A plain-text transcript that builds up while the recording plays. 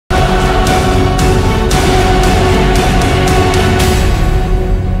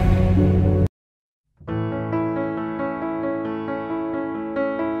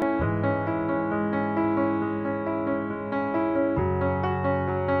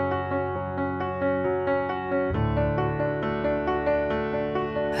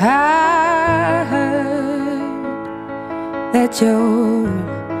I heard that you're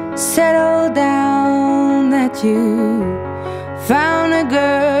settled down, that you found a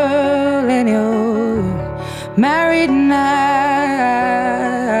girl and you're married now.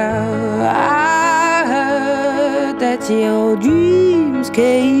 I heard that your dreams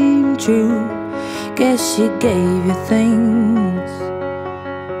came true. Guess she gave you things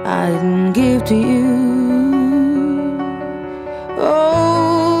I didn't give to you.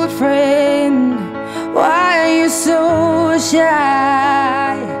 Old friend, why are you so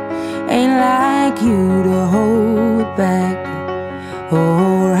shy? Ain't like you to hold back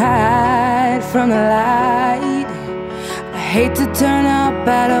or hide from the light. I hate to turn up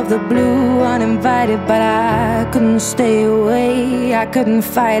out of the blue uninvited, but I couldn't stay away, I couldn't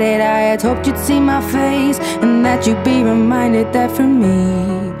fight it. I had hoped you'd see my face and that you'd be reminded that for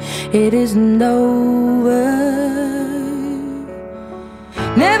me it isn't over.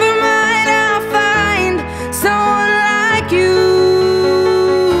 Never mind, I'll find someone like you.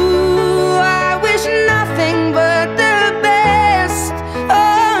 I wish nothing but the best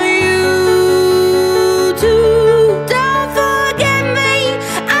for you too. Don't forget me,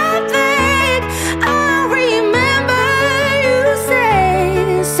 I beg. I remember you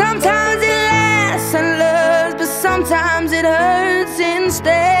say sometimes it lasts and loves, but sometimes it hurts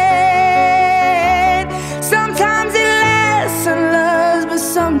instead. Sometimes it lasts and loves, but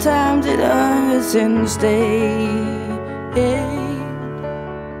sometimes it hurts instead.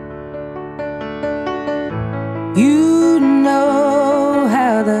 You know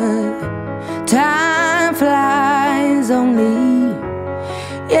how the time flies. Only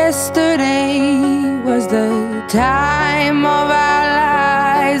yesterday was the time of our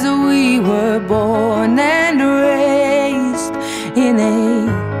lives. We were born and raised in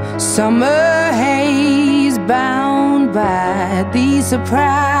a summer haze, bound by the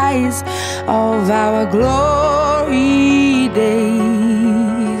surprise of our glory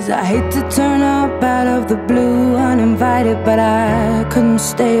days. I hate to turn up out of the blue uninvited, but I couldn't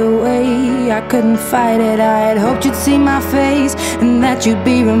stay away, I couldn't fight it. I had hoped you'd see my face and that you'd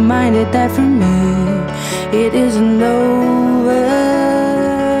be reminded that for me it isn't over.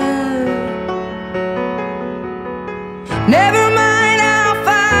 Never mind, I'll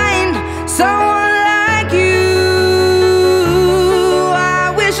find someone like you.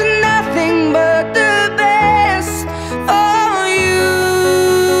 I wish nothing but the best for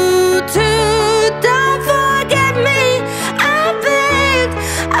you too. Don't forget me, I beg.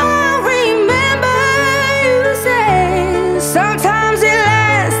 I remember you say sometimes it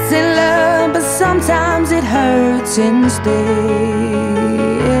lasts in love, but sometimes it hurts instead.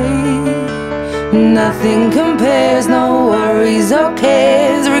 Nothing compares, no worries or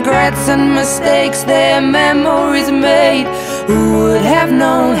cares, regrets and mistakes, their memories made. Who would have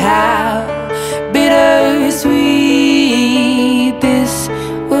known how bittersweet this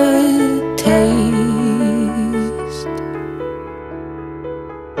would taste?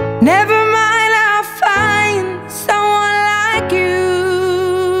 Never mind, I'll find someone like you.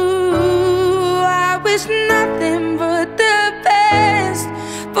 I wish nothing but the best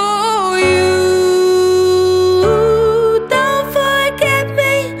for you.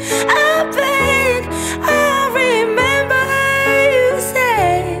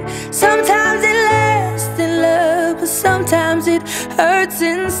 Sometimes it hurts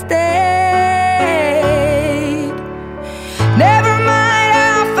instead. Never mind,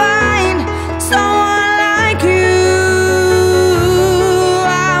 I'll find someone like you.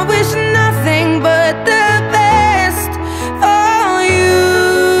 I wish nothing but the best for you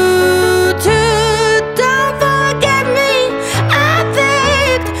too. Don't forget me, I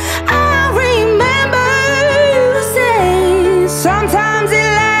beg. I remember you say sometimes it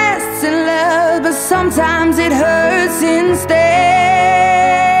lasts in love, but sometimes it hurts instead.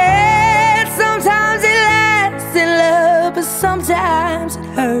 Sometimes it lasts in love, but sometimes it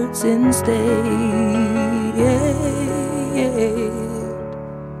hurts instead.